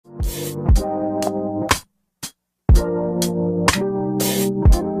God,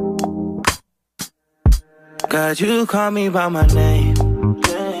 you call me by my name.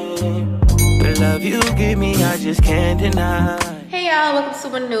 The love you give me, I just can't deny. Hey y'all,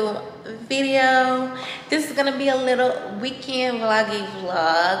 welcome to a new video. This is gonna be a little weekend vloggy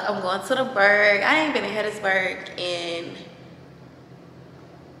vlog. I'm going to the Burg. I ain't been in Hattiesburg in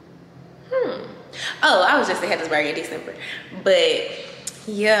oh, I was just in Hattiesburg in December. But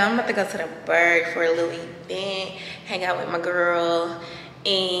yeah, I'm about to go to the Burg for a little event, hang out with my girl,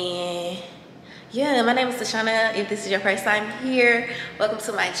 and yeah, my name is Tashana. If this is your first time here, welcome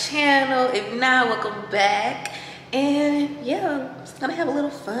to my channel. If not, welcome back. And yeah, just gonna have a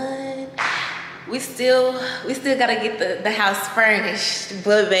little fun. We still gotta get the house furnished,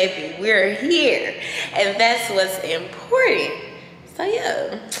 but baby, we're here, and that's what's important. So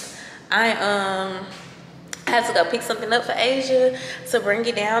yeah, I have to go pick something up for Asia to bring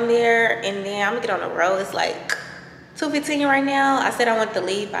it down there, and then I'm gonna get on the road. It's like 2:15 right now. I said I want to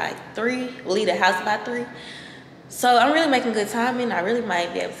leave by 3, leave the house by 3. So I'm really making good timing. I really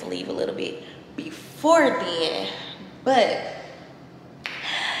might be able to leave a little bit before then, but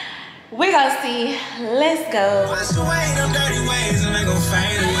we're gonna see. Let's go. What's the way, them dirty ways, and they gon'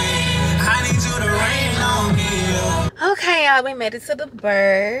 fade away. I need you to rain on me. Okay, y'all, we made it to the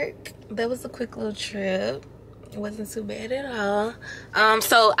Burg. That was a quick little trip. It wasn't too bad at all.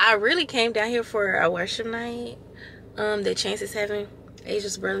 So I really came down here for a worship night that Chance is having,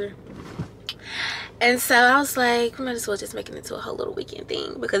 Asia's brother. And so I was like, we might as well just make it into a whole little weekend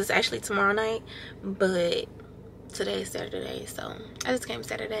thing, because it's actually tomorrow night, but today is Saturday, so I just came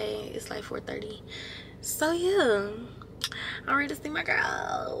Saturday. It's like 4:30. So yeah, I'm ready to see my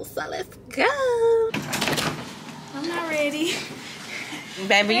girl, so let's go. I'm not ready.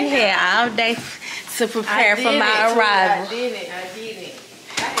 Baby, you had all day to prepare for my arrival. I did it. I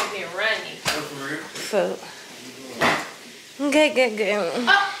have been running. So good.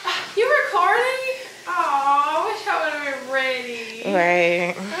 Oh, you recording? Oh, I wish I would have been ready.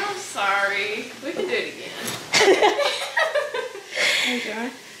 Right. I'm sorry. We can do it again. Okay.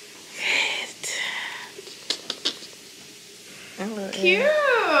 Good. Cute.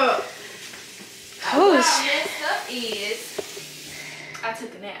 Oh, what I messed up is I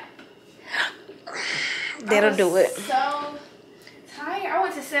took a nap. That'll do it. So tired. I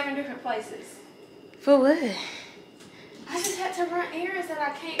went to 7 different places. For what? I just had to run errands that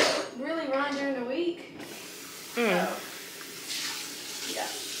I can't really run during the week. So, yeah.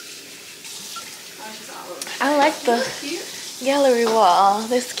 I like the gallery wall.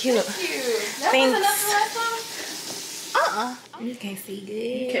 That's cute. That's cute. That Thanks. wasn't nothing last time? You can't see good.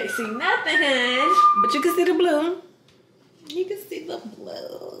 You can't see nothing, hun. But you can see the blue. You can see the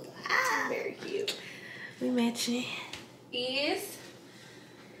blue. Ah, very cute. We matching. Is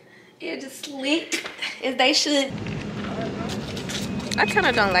They're just sleek as they should. I kind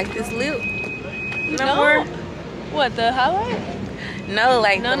of don't like this lip. No more. What, the highlight? No,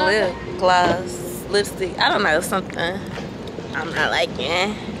 like the no. lip gloss, lipstick. I don't know, something I'm not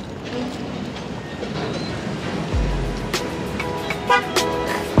liking.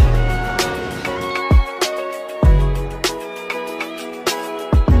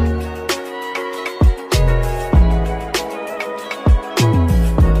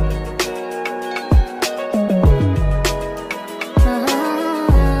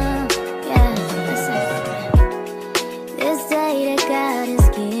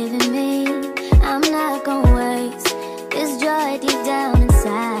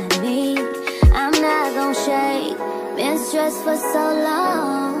 Stressed for so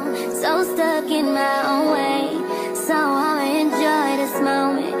long, so stuck in my own way. So I'ma enjoy this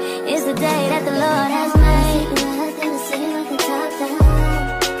moment. It's the day that the Lord has made.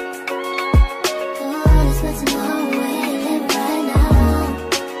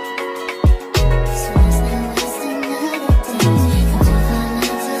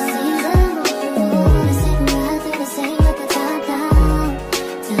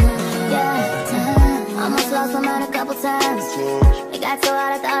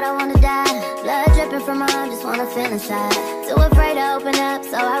 Inside. Too afraid to open up,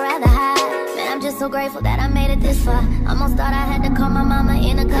 so I'd rather hide. Man, I'm just so grateful that I made it this far. Almost thought I had to call my mama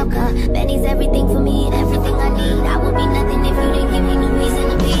in a cop car. Betty's everything for me and everything I need. I would be nothing if you didn't give me no reason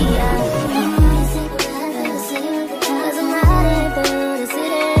to be. Cause I'm riding through the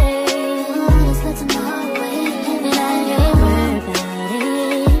city. And I ain't worried about it.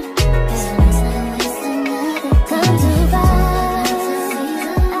 Come too far.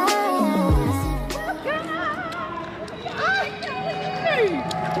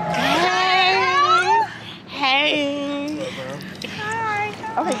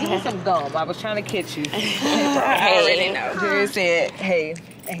 Okay, Give me some gum. I was trying to catch you. I already know. Jerry said, hey,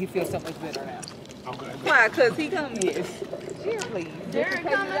 and he feels so much better now. Okay. Why? Because he come, yes. Jerry, please. Jerry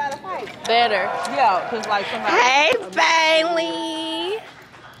coming? Better. Yeah, because like somebody. Hey, Bailey.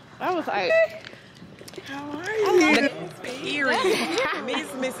 I was like, How are you? Period.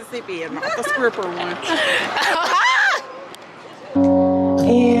 Miss Mississippi and not the stripper one.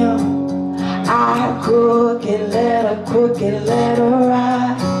 Crooked letter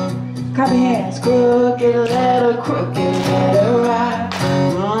ride. Copy hands, crooked letter ride.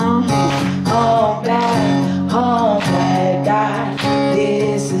 Home back, God.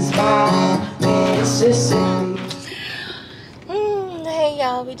 This is my Mississippi. Hey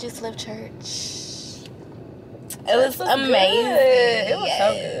y'all, we just left church. It was amazing. It was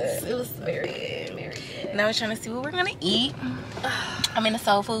so good. It was very good. Very good. Now we're trying to see what we're gonna eat. I'm in a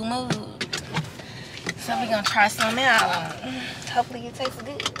soul food mood. So we're gonna try some out. Hopefully it tastes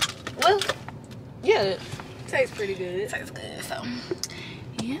good. Well, yeah, it Tastes pretty good. tastes good. So,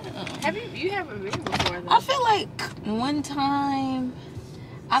 yeah. You haven't been before though? I feel like one time,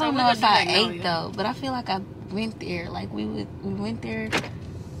 I don't know if I ate though, but I feel like I went there. Like we went there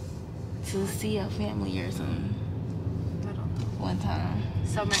to see a family or something. I don't know. One time.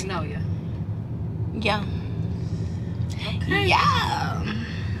 So Magnolia. Yeah. Okay. Yeah.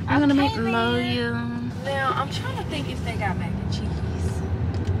 I'm gonna make Magnolia. Now I'm trying to think if they got mac and cheese.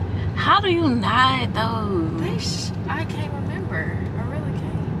 How do you not though? I can't remember. I really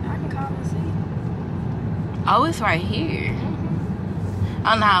can't. I can call and see. Oh, it's right here.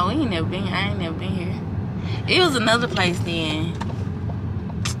 Oh no, we ain't never been here. I ain't never been here. It was another place then.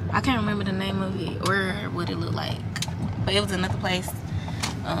 I can't remember the name of it or what it looked like. But it was another place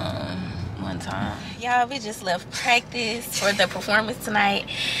one time. Y'all, we just left practice for the performance tonight.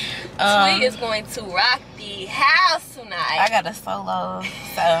 Sweet is going to rock the house tonight. I got a solo,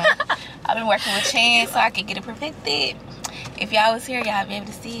 so I've been working with Chan so I could get it perfected. If y'all was here, y'all be able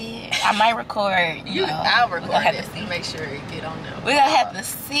to see it. I might record. I'll record we'll have it. to see. Make sure you get on there. We're gonna have to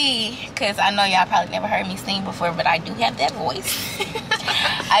see, because I know y'all probably never heard me sing before, but I do have that voice.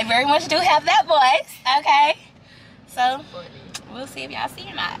 I very much do have that voice, okay? So, we'll see if y'all see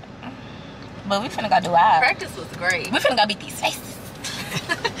or not. But we finna go do ours. Practice was great. We finna go beat these faces.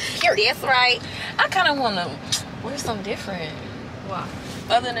 That's right. I kind of want to wear something different. Wow.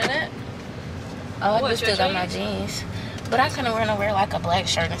 Other than that, Oh, I What, just your still got my jeans? jeans. But I kind of want to wear like a black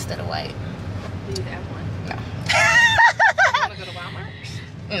shirt instead of white. do you have one? No. Want to go to Walmart?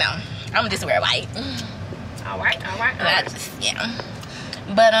 No. I'm just wear white. All right. I just, yeah.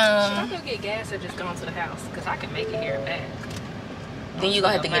 But, Should I go get gas or just go into the house? Because I can make it here and back. then you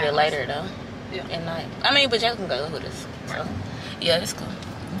gonna have to get it later though. Yeah. At night. I mean, but y'all can go with us. So, yeah, it's cool.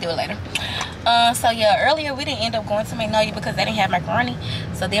 Do it later. So yeah, earlier we didn't end up going to Magnolia because they didn't have macaroni.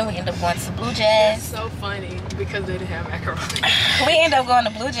 So then we ended up going to Blue That's Jazz. so funny because they didn't have macaroni. We ended up going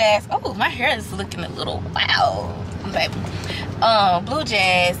to Blue Jazz. Oh, my hair is looking a little wow, baby. Blue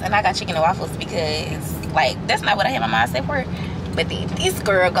Jazz, and I got chicken and waffles because like that's not what I had my mind set for. But then this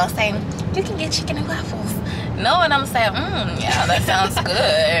girl gonna say you can get chicken and waffles. Knowing I'm saying, yeah, that sounds good.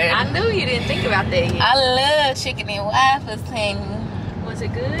 I knew you didn't think about that yet. I love chicken and waffles, and Was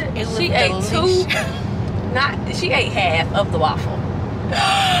it good? it was She ate delicious. She ate half of the waffle.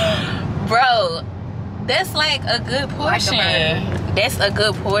 Bro, that's like a good Like a portion. bird. That's a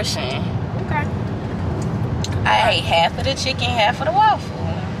good portion. Okay. I ate half of the chicken, half of the waffle.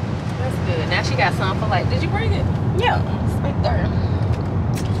 That's good. Now she got some for like, did you bring it? Yeah, it's right there.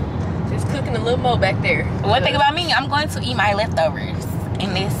 Just cooking a little more back there. One thing about me, I'm going to eat my leftovers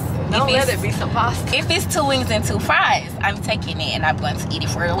in this. Don't if let it's- it be some pasta. If it's 2 wings and 2 fries, I'm taking it and I'm going to eat it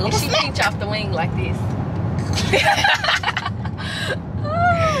for a little If she snack. pinch off the wing like this.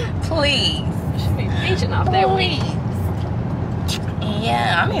 Please. She be pinching off that wing.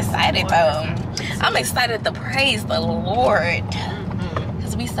 Yeah, I'm excited though. I'm excited to praise the Lord.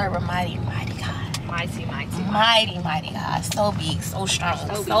 Because we serve a mighty, mighty God. Mighty. Mighty God. So big, so strong,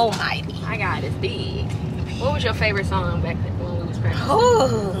 So so big. mighty. My God is big. What was your favorite song back then when we was practicing?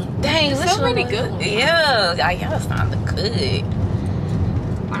 Ooh, dang, So which one many was good it? ones. Yeah, y'all sounded good.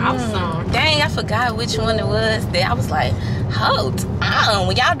 Awesome. Dang, I forgot which one it was. That I was like, hold on,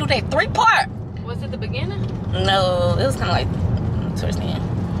 when y'all do that 3-part. Was it the beginning? No, it was kind of like towards the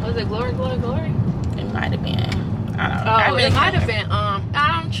end. Was it Glory, Glory, Glory? It might have been. I don't know. Oh, I really it might can't have been,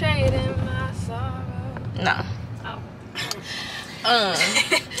 I'm trading my sorrow. remember. No. Oh.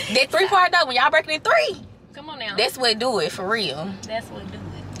 That 3-part though, when y'all break it in 3, Come on now. that's what do it for real. That's what do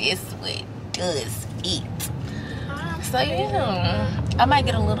it. That's what does it. I'm So yeah, I might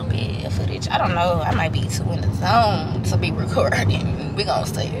get a little bit of footage. I don't know. I might be too in the zone to be recording. We gonna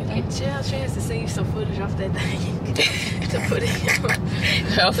stay. Get your chance to see some footage off that thing to put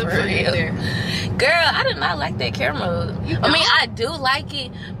it. No, for real. Girl, I did not like that camera. I mean, I do like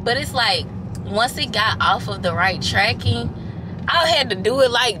it, but it's like once it got off of the right tracking, I had to do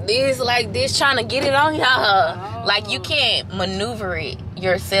it like this, trying to get it on y'all. Oh. Like you can't maneuver it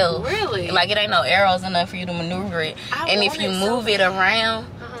yourself. Really? Like it ain't no arrows enough for you to maneuver it. And if you move it around,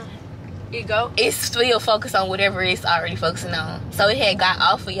 it's still focused on whatever it's already focusing on. So it had got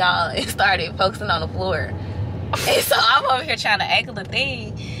off of y'all and started focusing on the floor. And so I'm over here trying to angle the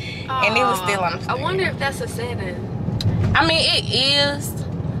thing, and it was still on the floor. I wonder if that's a setting. I mean,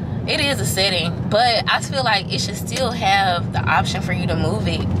 it is a setting, but I feel like it should still have the option for you to move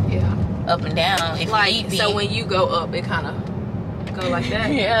it up and down if need be. So when you go up, it kind of go like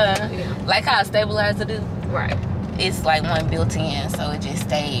that. yeah, like how a stabilizer do. Right. It's like one built in, so it just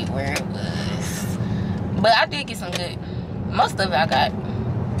stayed where it was. But I did get some good. Most of it I got.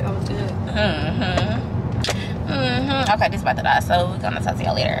 That was good. Okay, this is about to die, so we're gonna talk to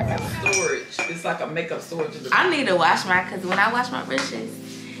y'all later. Storage. It's like a makeup storage. I need to wash mine because when I wash my brushes,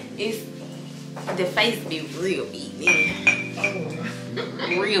 it's the face be real big.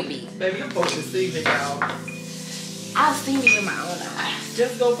 Oh. Real big. Baby, you're supposed to see me, y'all. I've seen it in my own eyes.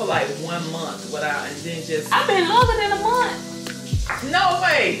 Just go for like 1 month without, and then just. I've been longer than a month. No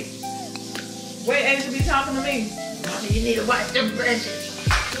way. Wait, ain't you be talking to me? Mommy, you need to wash them brushes.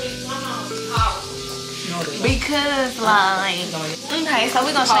 Because like, okay, so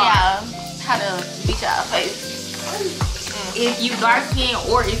we're gonna show y'all how to beat y'all face. If you dark skin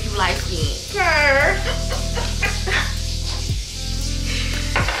or if you light skin.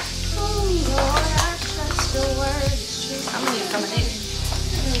 I'm gonna need some of this.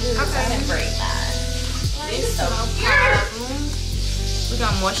 Okay, great. This so we're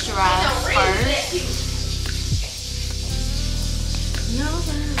gonna moisturize first.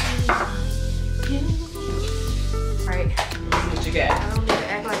 Right. What you got? I don't need to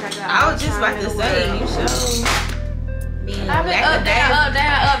act like I got. I was just about to say, you showed being I've been up,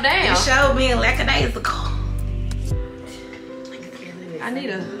 down. You showed being lackadaisical. I need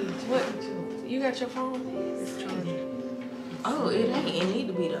a what? You got your phone? Oh, it ain't. It need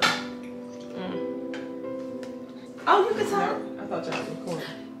to be though. Oh, you can talk. I thought y'all was recording.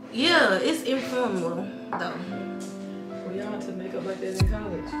 Yeah, it's informal though. Were y'all into makeup like that in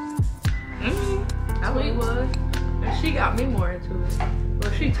college? We was. And she got me more into it.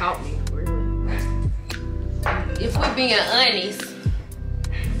 Well, she taught me, really. If we being honest.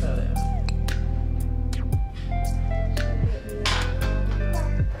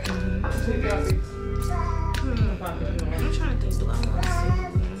 I'm trying to think, do I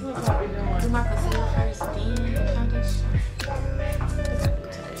want to do my concealer first, then foundation?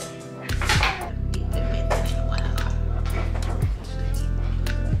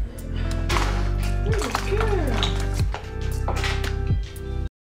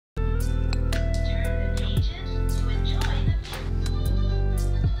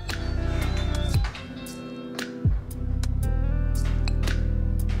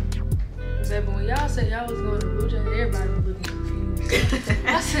 When y'all said y'all was going to Burg, everybody was looking confused.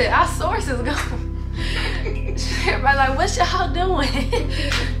 I said, our source is gone. Everybody like, what y'all doing?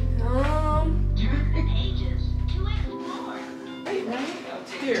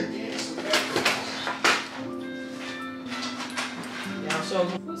 Here. Y'all show me.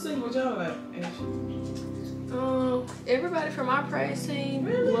 Who's singing with y'all at? Everybody from our praise team,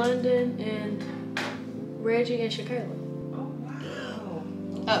 Really? London and Reggie and Shakayla. Oh, wow.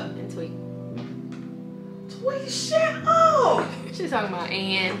 Oh, and Tweet. Tweet shit up. She's talking about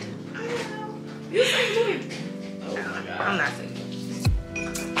and. I know. You sing Tweet. Oh my God. I'm not saying.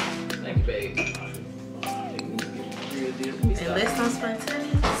 Thank you, babe. Unless I'm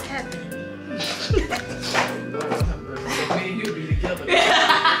spontaneous, happen. So me and you be together.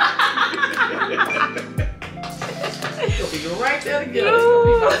 You'll be right there together. It's gonna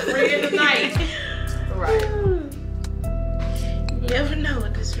be my friend tonight. Right. You never know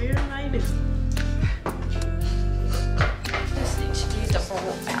what the spirit might do. This thing needs to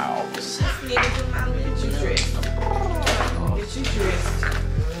fall out. Just need to do my little Get you dressed. Get you dressed.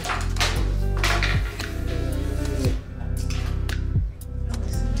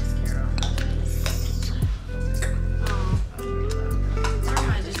 I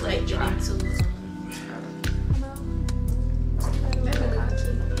might just like get into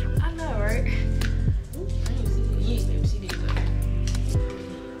I know, right?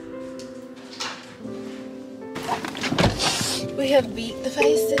 We have beat the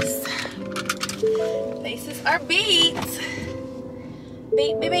faces. They faces are beat.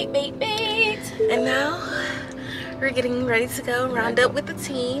 Beat. And now we're getting ready to go round up with the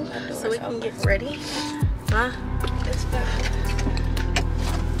team so we can get ready.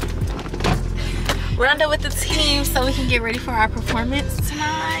 Round up with the team so we can get ready for our performance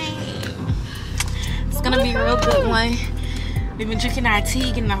tonight. It's gonna be a real good one. We've been drinking our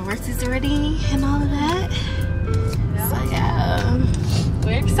tea, getting our verses ready and all of that. So yeah,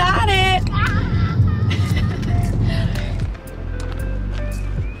 we're excited.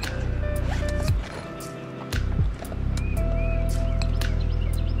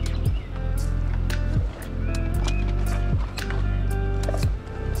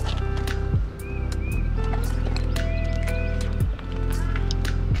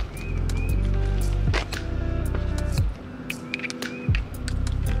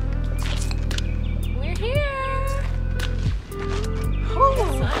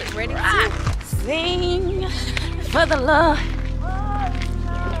 Ready to sing for the Lord.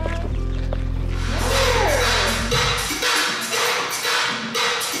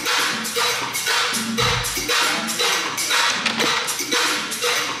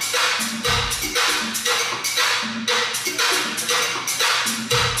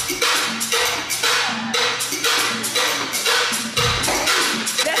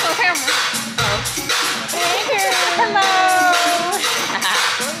 That's on camera. Oh. Hey girl. Hello.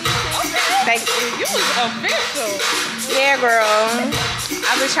 Thank you. You was official. Yeah, girl.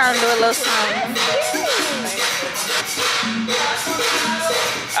 I've been trying to do a little something.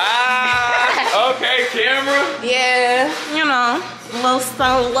 Ah, okay, camera. Yeah, you know, little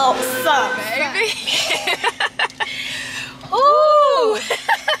something, Baby. Ooh.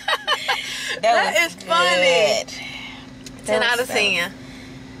 That is funny. 10 out of was 10.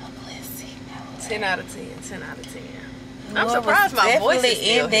 10 out of 10. 10 out of 10. I'm surprised my voice is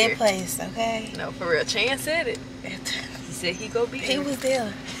still in that here. place, okay? No, for real. Chance said it. He said he go be He there. was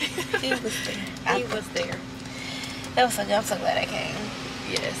there. He was there. He was there. That was so good. I'm so glad I came.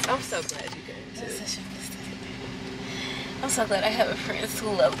 Yes, I'm so glad you came That's too. such a mistake. I'm so glad I have a friends who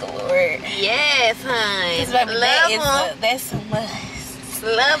love the Lord. Yes, honey. Because baby, Love that's so much.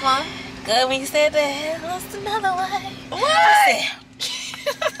 them. Love them. Good when you said that. Lost another way. What?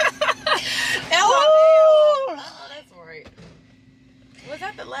 Hello. Oh, that's right. Was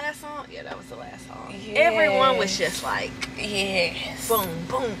that the last song? Yeah, that was the last song. Yes. Everyone was just like, Yes. boom,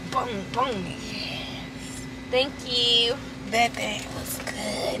 boom, boom, boom. Yes. Thank you. That thing was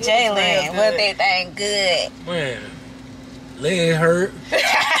good. was Jalen, real was good. that thing good? Man, leg hurt.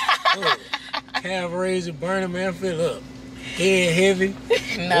 Look, calf raising, burning, man, feel up. Head heavy.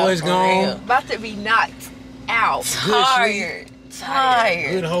 No, Boys for gone. real. About to be knocked out. Good Tired.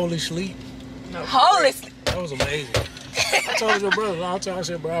 Tired. Good holy sleep. No, Holy sleep. That was amazing. I told your brother, I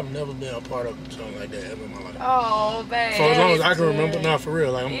said, bro, I've never been a part of something like that ever in my life. Oh, babe. For as long as I can Good. remember, not for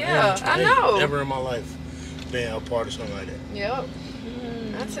real. Like, Yeah, I know. Never in my life been a part of something like that. Yep.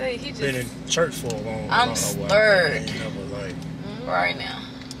 I tell you, he just. Been in church for a long I'm while. stirred. Never, like, Right now.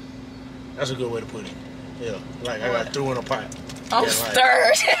 that's a good way to put it. Yeah, like I got threw in a pot. I'm Yeah, like-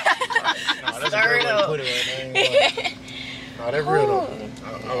 stirred. No, that's a Stirred good way to up. put it right now. Like, no, that's real though.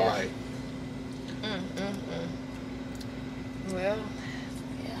 I was like, Well,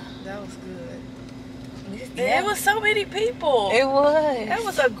 Yeah. that was good. Yeah. It was so many people. It was. That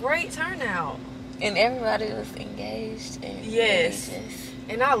was a great turnout. And everybody was engaged. And Yes. really just-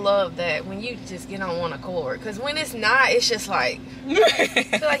 And I love that when you just get on one accord. Because when it's not, it's just like, I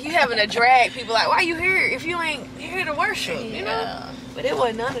feel like you having to drag people like, why you here if you ain't here to worship, you know? Yeah. But it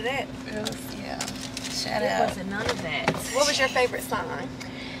wasn't none of that. It was, yeah. Shout It out. wasn't none of that. What was your favorite song?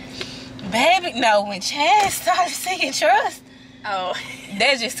 Baby, no, when Chad started singing Trust, Oh,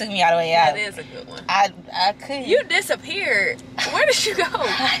 that just took me all the way out. that is a good one. I couldn't. You disappeared. Where did you go?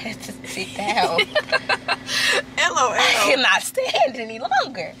 I had to sit down. I LOL. cannot stand any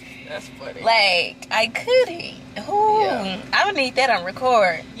longer. That's funny. Like, I couldn't. Ooh, Yeah. I would need that on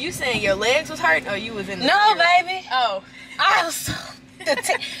record. You saying your legs was hurting or you was in the No, spirit? baby. Oh. I was so...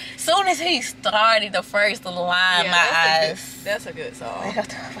 Soon as he started the first little line, Yeah, my that's eyes... That's a good song.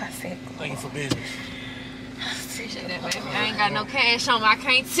 I said, thank you for business. Appreciate that, baby. I ain't got no cash on me. I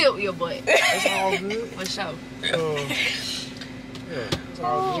can't tilt your butt. It's all good. For sure. Yeah, it's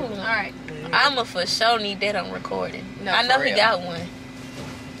all good. All right. I'ma for sure need that on recording. No, I know for he real. got one.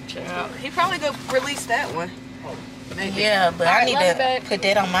 He probably could release that one. Maybe. Yeah, but All I right, need love you, to babe. put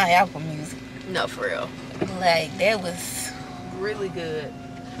that on my album music. No, for real. Like, that was Really good.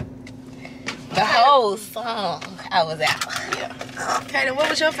 the whole song. I was out. Yeah. Katie, what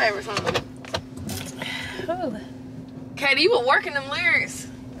was your favorite song? Ooh. Katie, you were working them lyrics.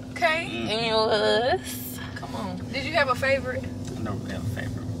 Okay. It was. Come on. Did you have a favorite? I never have a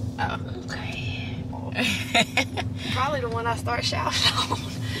favorite. Oh. Okay. Probably the one I start shouting on.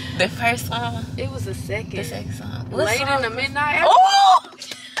 The first song. It was the second. The second song. Late in the midnight hour. Oh!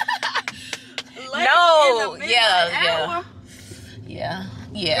 Late No! in the midnight hour. Yeah.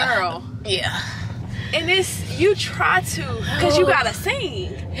 Girl. Yeah. And it's, you try to, because you gotta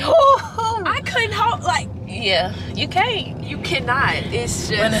sing. I couldn't hold, like. Yeah, you can't. You cannot. It's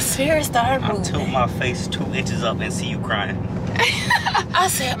just. When the spirit started I'll moving. tilt my face 2 inches up and see you crying. I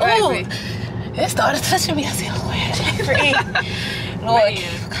said, Baby. oh. It started touching me. I said, Lord. Lord.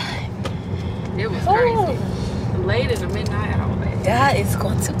 Man. It was crazy. Late in the midnight hour, baby. God is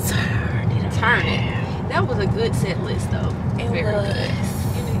going to turn it. Turn it. That was a good set list, though. It Very was. good.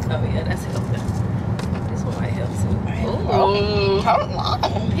 You need to go, yeah, that's helping. This one might help too. Ooh. Hold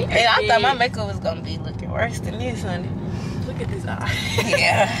on. And I thought my Period. makeup was going to be looking worse than this, honey. Look at this eye.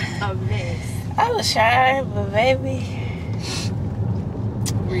 Yeah. A mess. I was shy, but baby.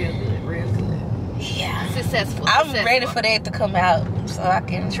 Real good, real good. Yeah. Successful. I'm ready for that to come out so I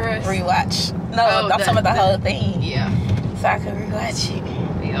can Trust. rewatch. No, Oh, I'm talking about the whole thing. Yeah. So I can rewatch it.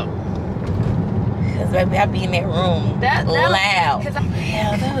 Yep. Because, baby, I be in that room That loud. Cause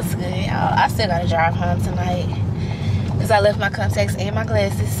Yeah, that was good, y'all. I still gotta drive home tonight. Because I left my contacts and my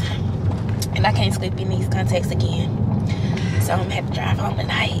glasses. And I can't sleep in these contacts again. So I'm gonna have to drive home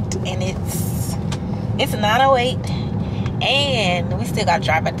tonight. And it's 9:08. And we still gotta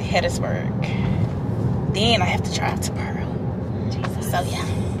drive back to Hattiesburg. Then I have to drive to Burg. So yeah.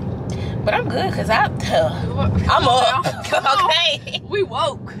 But I'm good because I'm up. Okay. We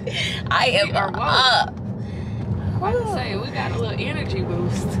woke. I am We are woke. up. Like I say, we got a little energy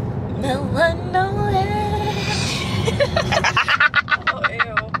boost. No one knows. Oh,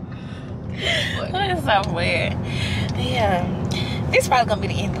 ew. It's so weird. Yeah. This is probably gonna be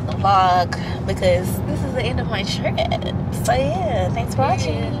the end of the vlog because this is the end of my trip. So yeah, thanks for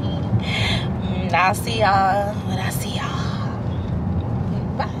watching. And I'll see y'all when I see y'all.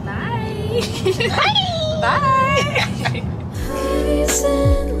 Bye. Bye. Bye. Bye.